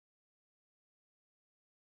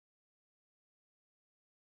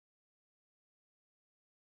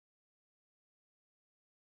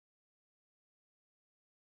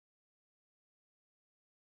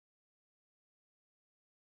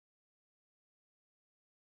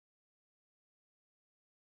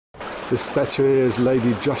This statue here is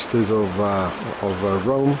Lady Justice of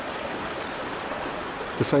Rome.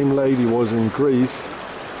 The same lady was in Greece,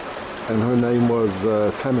 and her name was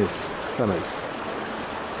Themis.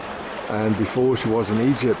 And before she was in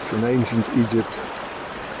Egypt, in ancient Egypt,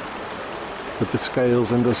 with the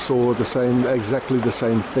scales and the sword, exactly the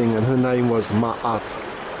same thing, and her name was Ma'at.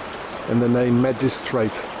 And the name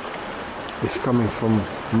magistrate is coming from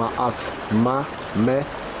Ma'at,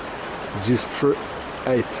 magistrate,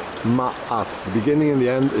 Ma'at. The beginning and the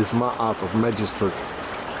end is Ma'at, of magistrate.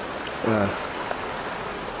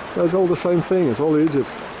 So it's all the same thing, it's all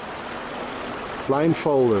Egypt.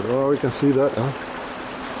 Blindfolded, oh, you can see that, huh?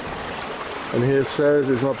 And here it says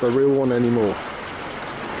it's not the real one anymore.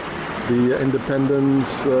 The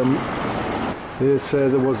independence, here it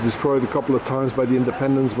says it was destroyed a couple of times by the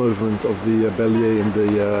independence movement of the Bélier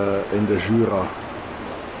in the Jura.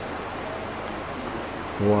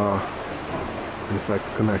 Wow. In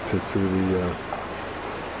fact, connected to the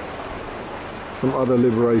some other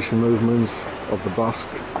liberation movements of the Basque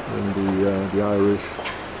and the Irish.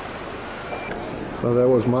 So there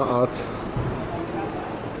was Ma'at.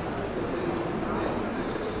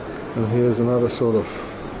 And here's another sort of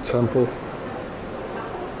temple.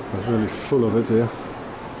 It's really full of it here.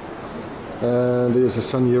 And here's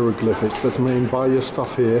some hieroglyphics. That's mean buy your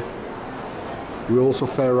stuff here. We're also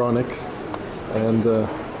pharaonic and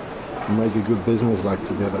make a good business like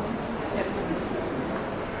together.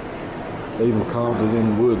 They even carved it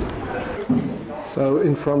in wood. So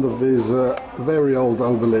in front of this very old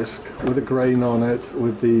obelisk with a crane on it,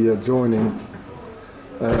 with the joining,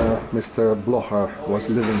 Mr. Blocher was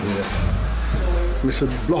living here. Mr.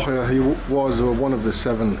 Blocher, he was one of the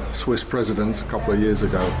 7 Swiss presidents a couple of years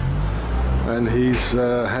ago, and he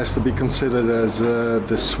has to be considered as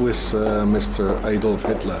the Swiss Mr. Adolf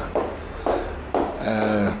Hitler.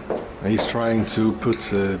 He's trying to put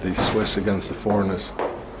the Swiss against the foreigners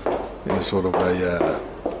in a sort of a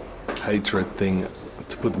hatred thing,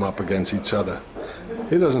 to put them up against each other.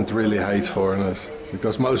 He doesn't really hate foreigners,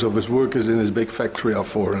 because most of his workers in his big factory are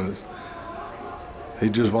foreigners. He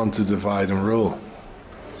just wants to divide and rule.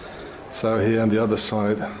 So here on the other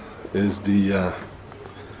side is the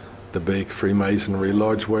big Freemasonry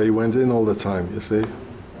lodge where he went in all the time, you see?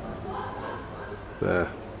 There,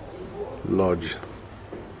 lodge.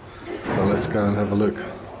 So let's go and have a look.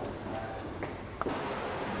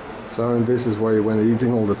 So, and this is where he went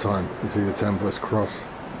eating all the time. You see the Templars cross.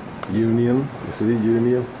 Union, you see,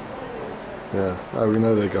 Union. Yeah, oh, we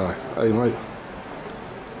know that guy. Hey, mate.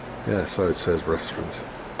 Yeah, so it says restaurant.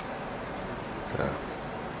 Yeah.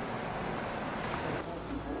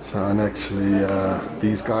 So, and actually,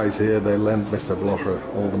 these guys here, they lent Mr. Blocher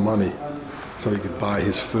all the money so he could buy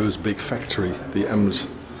his first big factory, the Ems.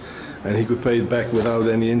 And he could pay it back without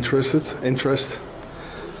any interest.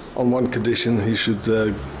 On one condition, he should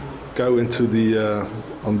go into the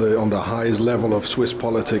on the highest level of Swiss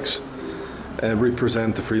politics and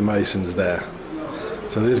represent the Freemasons there.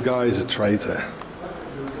 So this guy is a traitor.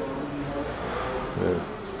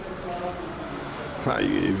 Yeah.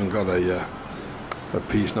 He even got a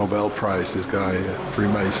Peace Nobel Prize, this guy,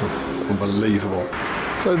 Freemason. It's unbelievable.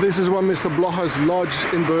 So this is what Mr. Blocher's lodge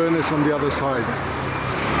in Bern is on the other side.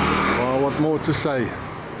 Well, what more to say?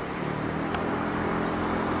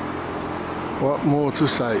 What more to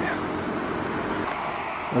say?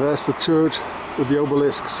 And that's the church with the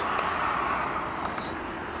obelisks.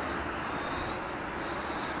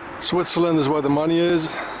 Switzerland is where the money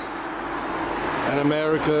is, and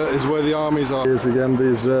America is where the armies are. Here's again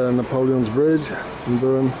this Napoleon's Bridge in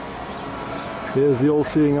Bern. Here's the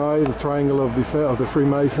all-seeing eye, the triangle of the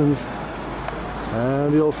Freemasons,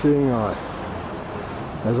 and the all-seeing eye,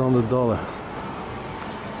 as on the dollar.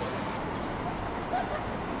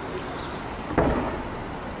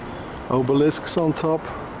 Obelisks on top,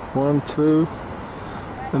 1, 2,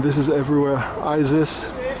 and this is everywhere.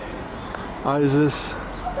 Isis,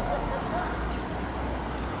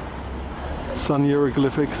 sun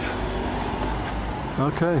hieroglyphics.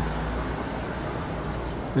 Okay,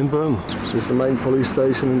 in Bern. This is the main police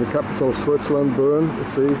station in the capital of Switzerland, Bern. You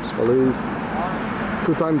see, police.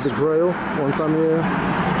 2 times a Grail, 1 time a year.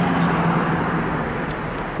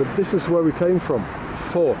 But this is where we came from,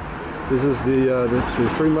 4. This is the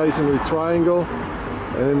Freemasonry triangle,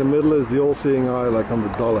 and in the middle is the all-seeing eye, like on the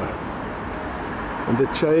dollar. And the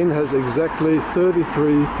chain has exactly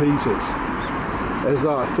 33 pieces, as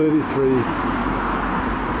are 33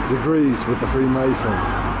 degrees with the Freemasons.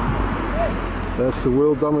 That's the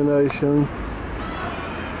world domination.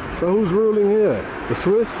 So who's ruling here? The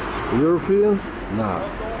Swiss? The Europeans? Nah.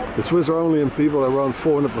 The Swiss are only in people around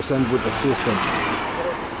 400% with the system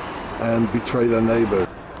and betray their neighbor.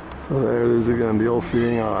 So So there it is again, the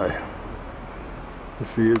all-seeing eye. You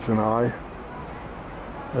see it's an eye.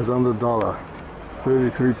 It's on the dollar.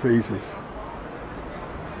 33 pieces.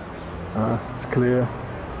 It's clear.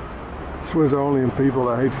 This was only in people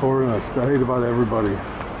that hate foreigners. They hate about everybody.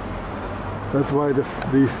 That's why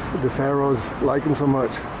the Pharaohs like them so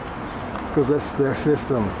much. Because that's their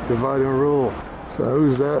system. Divide and rule. So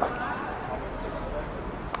who's that?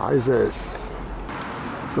 ISIS.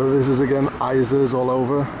 So this is again ISIS all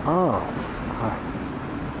over. Oh,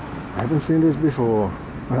 I haven't seen this before.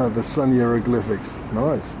 The sun hieroglyphics.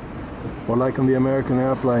 Nice. Or like on the American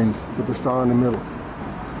airplanes with the star in the middle.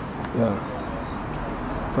 Yeah.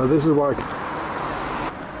 So this is why.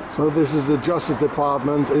 So this is the Justice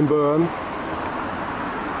Department in Bern.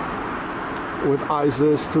 With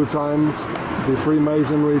ISIS 2 times, the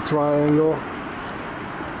Freemasonry triangle,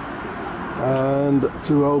 and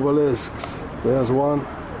 2 obelisks. There's one,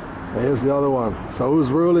 here's the other one. So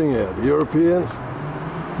who's ruling here? The Europeans?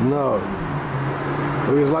 No.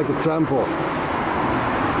 It was like a temple.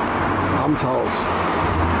 Amthaus.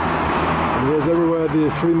 And here's everywhere the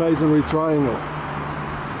Freemasonry triangle.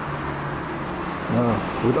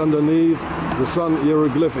 With underneath the sun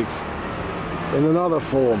hieroglyphics. In another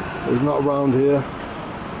form. It's not round here.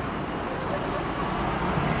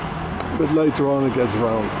 But later on it gets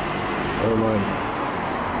round. Never mind.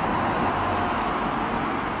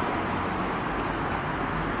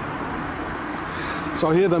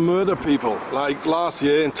 So here they murder people. Like last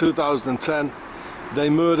year in 2010, they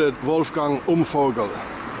murdered Wolfgang Umvogel.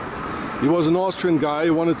 He was an Austrian guy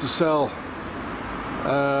who wanted to sell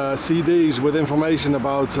CDs with information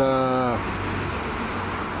about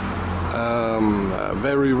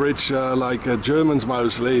very rich, Germans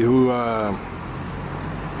mostly, who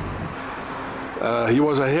he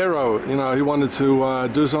was a hero. You know, he wanted to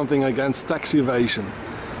do something against tax evasion,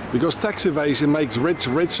 because tax evasion makes rich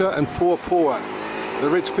richer and poor poorer. The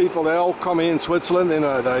rich people, they all come in Switzerland. You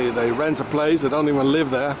know, they rent a place. They don't even live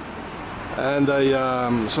there, and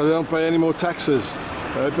so they don't pay any more taxes.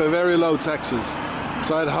 They pay very low taxes.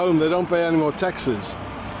 So at home they don't pay any more taxes.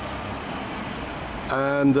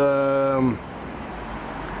 And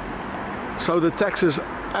so the taxes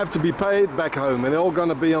have to be paid back home, and they're all going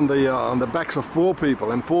to be on the backs of poor people.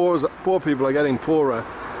 And poor people are getting poorer,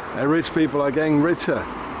 and rich people are getting richer.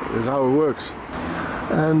 This is how it works.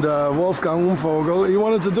 And Wolfgang Umvogel, he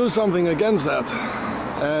wanted to do something against that,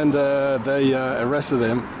 and they arrested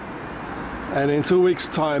him. And in 2 weeks'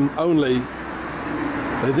 time only,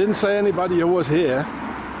 they didn't say anybody who was here,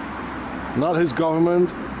 not his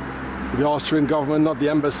government, the Austrian government, not the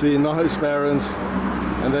embassy, not his parents,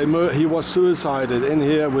 and he was suicided in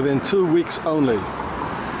here within 2 weeks only.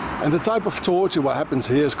 And the type of torture what happens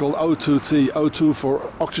here is called O2T, O2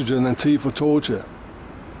 for oxygen and T for torture.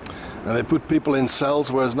 And they put people in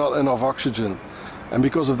cells where there's not enough oxygen, and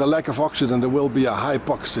because of the lack of oxygen there will be a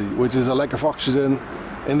hypoxia, which is a lack of oxygen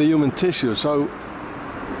in the human tissue. So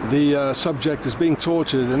the subject is being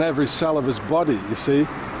tortured in every cell of his body, you see.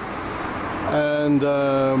 And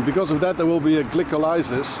because of that there will be a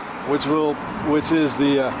glycolysis, which is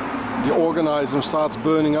the organism starts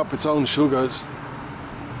burning up its own sugars,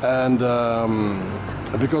 and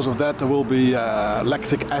because of that there will be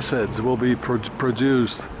lactic acids will be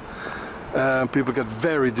produced. People get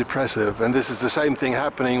very depressive, and this is the same thing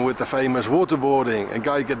happening with the famous waterboarding. A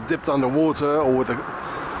guy gets dipped underwater or with a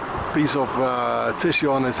piece of tissue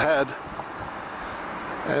on his head,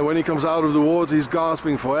 and when he comes out of the water he's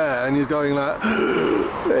gasping for air, and he's going like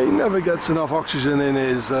he never gets enough oxygen in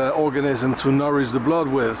his organism to nourish the blood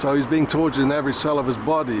with, so he's being tortured in every cell of his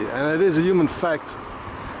body. And it is a human fact,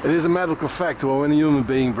 it is a medical fact, well, when a human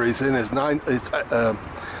being breathes in, it's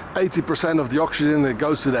 80% of the oxygen that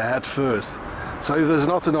goes to the head first. So if there's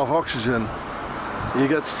not enough oxygen, you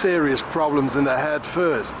get serious problems in the head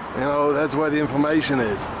first. You know, that's where the inflammation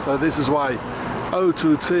is. So this is why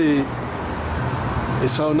O2T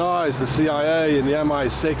is so nice. The CIA and the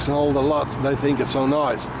MI6 and all the lot, they think it's so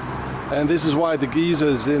nice. And this is why the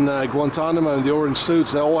geezers in Guantanamo in the orange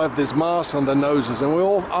suits, they all have this mask on their noses. And we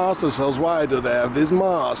all ask ourselves, why do they have these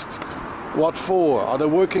masks? What for? Are they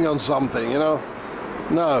working on something, you know?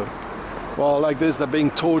 No. Well, like this, they're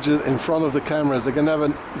being tortured in front of the cameras. They can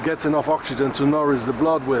never get enough oxygen to nourish the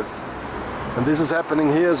blood with. And this is happening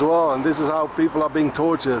here as well, and this is how people are being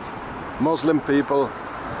tortured. Muslim people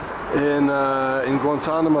in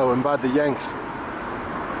Guantanamo and by the Yanks.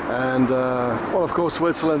 And, well, of course,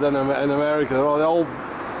 Switzerland and America, well,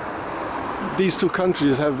 these two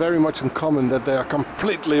countries have very much in common that they are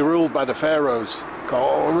completely ruled by the Pharaohs.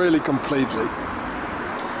 Really completely.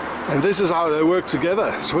 And this is how they work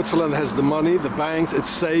together. Switzerland has the money, the banks, it's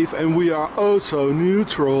safe, and we are also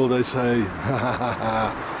neutral, they say.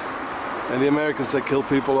 And the Americans, they kill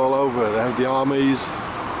people all over. They have the armies.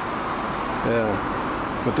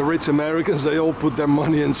 Yeah. But the rich Americans, they all put their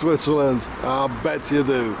money in Switzerland. I'll bet you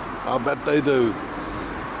do. I'll bet they do.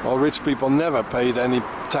 Well, rich people never paid any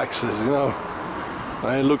taxes, you know.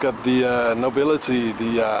 I look at the nobility,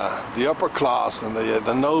 the upper class, and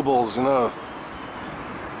the nobles, you know.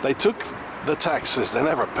 They took the taxes. They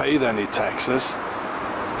never paid any taxes.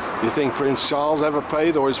 You think Prince Charles ever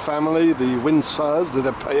paid, or his family, the Windsors, did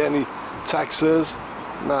they pay any taxes?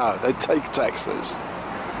 No, they take taxes.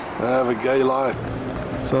 They have a gay life.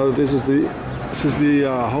 So this is the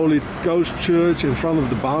Holy Ghost Church in front of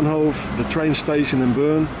the Bahnhof, the train station in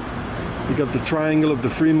Bern. You got the triangle of the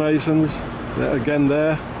Freemasons, again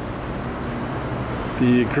there.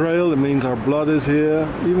 The Grail, it means our blood is here.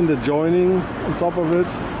 Even the joining on top of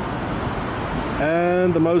it.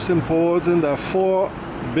 And the most important, there are 4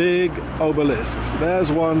 big obelisks. There's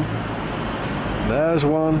one. There's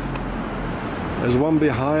one. There's one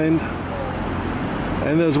behind.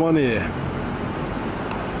 And there's one here.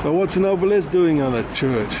 So what's an obelisk doing on a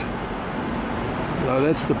church? Now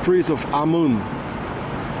that's the priest of Amun.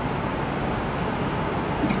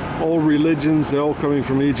 All religions, they're all coming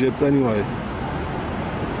from Egypt anyway.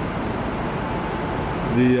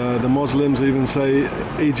 The Muslims even say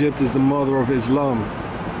Egypt is the mother of Islam.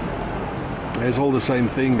 It's all the same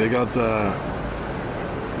thing. They got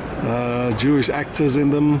Jewish actors in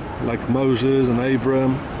them, like Moses and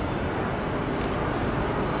Abraham,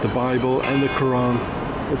 the Bible and the Quran.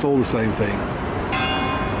 It's all the same thing.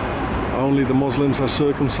 Only the Muslims are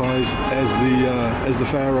circumcised as the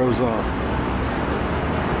Pharaohs are.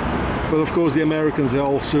 But of course the Americans, they're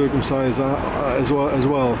all circumcised as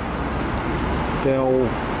well.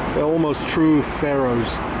 They're almost true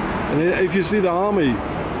pharaohs. And if you see the army,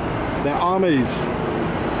 their armies,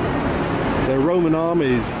 their Roman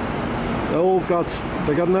armies,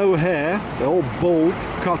 they got no hair. They're all bald,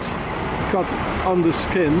 cut on the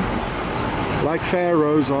skin, like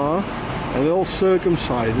pharaohs are, and they're all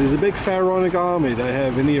circumcised. There's a big pharaonic army they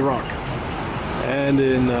have in Iraq and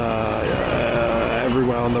in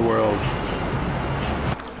everywhere in the world.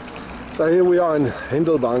 So here we are in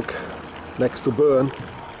Hindelbank, next to Bern.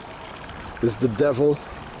 This is the devil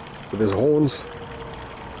with his horns.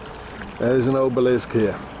 There's an obelisk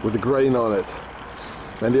here with a grain on it.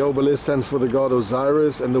 And the obelisk stands for the god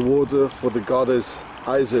Osiris and the water for the goddess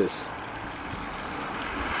Isis.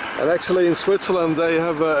 And actually in Switzerland they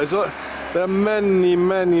have there are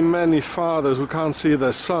many fathers who can't see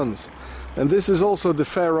their sons. And this is also the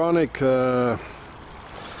pharaonic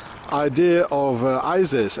idea of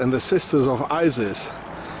Isis and the sisters of Isis.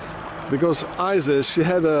 Because Isis, she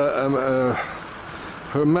had her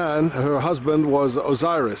husband was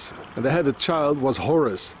Osiris, and they had a child, was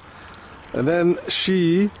Horus. And then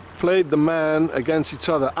she played the man against each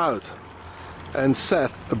other out. And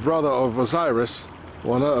Seth, a brother of Osiris,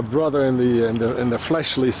 well, not a brother in the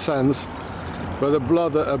fleshly sense, but a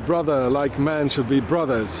brother like man should be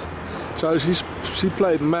brothers. So she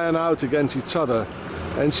played man out against each other,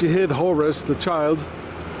 and she hid Horus, the child,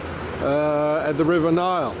 at the River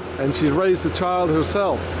Nile, and she raised the child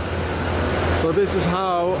herself. So this is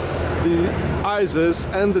how the Isis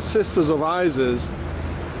and the sisters of Isis,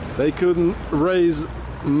 they couldn't raise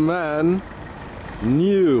man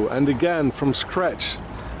new and again from scratch.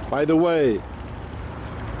 By the way,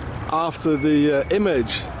 after the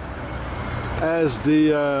image, as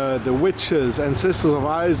the witches and sisters of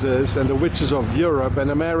Isis and the witches of Europe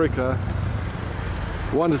and America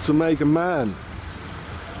wanted to make a man.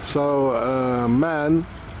 So man,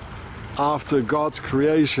 after God's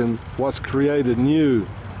creation, was created new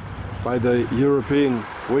by the European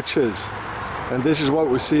witches. And this is what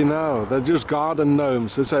we see now. They're just garden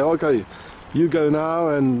gnomes. They say, okay, you go now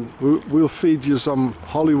and we'll feed you some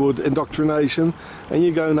Hollywood indoctrination, and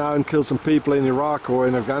you go now and kill some people in Iraq or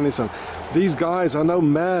in Afghanistan. These guys are no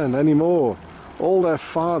man anymore. All their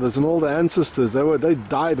fathers and all their ancestors, they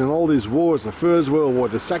died in all these wars, the First World War,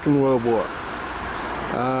 the Second World War.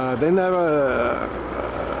 They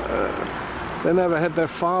never had their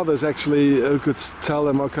fathers actually who could tell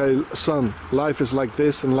them, okay, son, life is like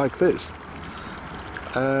this and like this.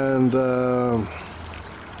 And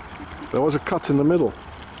there was a cut in the middle.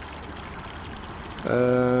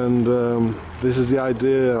 And this is the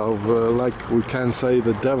idea of, like we can say,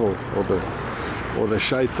 the devil or the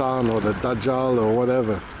shaitan or the dajjal or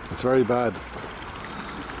whatever. It's very bad.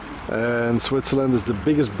 And Switzerland is the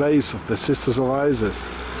biggest base of the Sisters of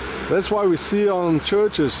Isis. That's why we see on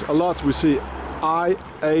churches a lot, we see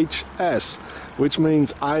IHS, which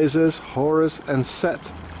means Isis, Horus, and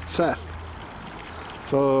Seth.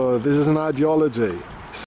 So this is an ideology.